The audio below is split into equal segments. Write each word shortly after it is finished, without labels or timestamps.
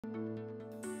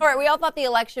All right, we all thought the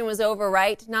election was over,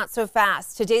 right? Not so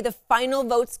fast. Today, the final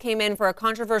votes came in for a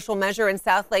controversial measure in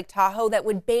South Lake Tahoe that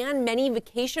would ban many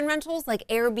vacation rentals like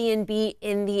Airbnb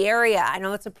in the area. I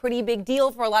know it's a pretty big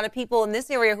deal for a lot of people in this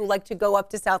area who like to go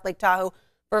up to South Lake Tahoe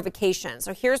for a vacation.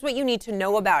 So here's what you need to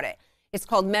know about it. It's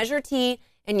called Measure T,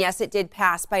 and yes, it did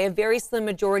pass by a very slim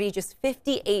majority, just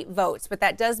 58 votes. But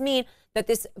that does mean that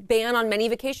this ban on many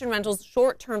vacation rentals,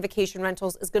 short-term vacation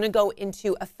rentals, is going to go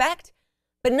into effect,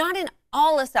 but not in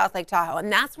all of South Lake Tahoe.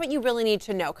 And that's what you really need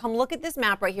to know. Come look at this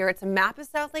map right here. It's a map of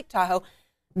South Lake Tahoe.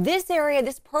 This area,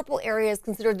 this purple area, is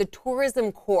considered the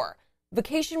tourism core.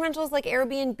 Vacation rentals like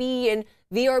Airbnb and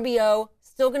VRBO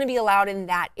still going to be allowed in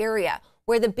that area.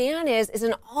 Where the ban is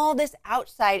in all this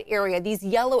outside area, these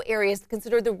yellow areas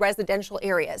considered the residential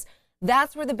areas.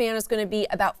 That's where the ban is going to be.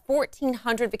 About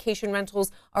 1,400 vacation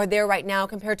rentals are there right now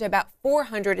compared to about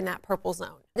 400 in that purple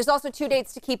zone. There's also two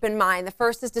dates to keep in mind. The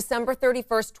first is December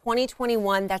 31st,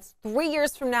 2021. That's 3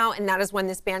 years from now, and that is when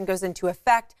this ban goes into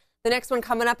effect. The next one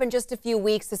coming up in just a few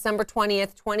weeks, December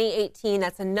 20th, 2018.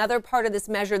 That's another part of this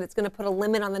measure that's going to put a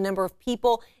limit on the number of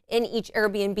people in each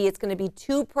Airbnb. It's going to be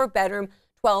 2 per bedroom,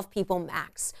 12 people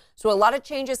max. So a lot of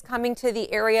changes coming to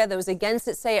the area. Those against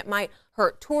it say it might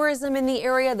hurt tourism in the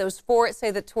area. Those for it say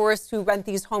that tourists who rent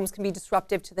these homes can be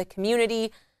disruptive to the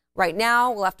community. Right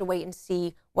now, we'll have to wait and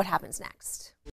see what happens next.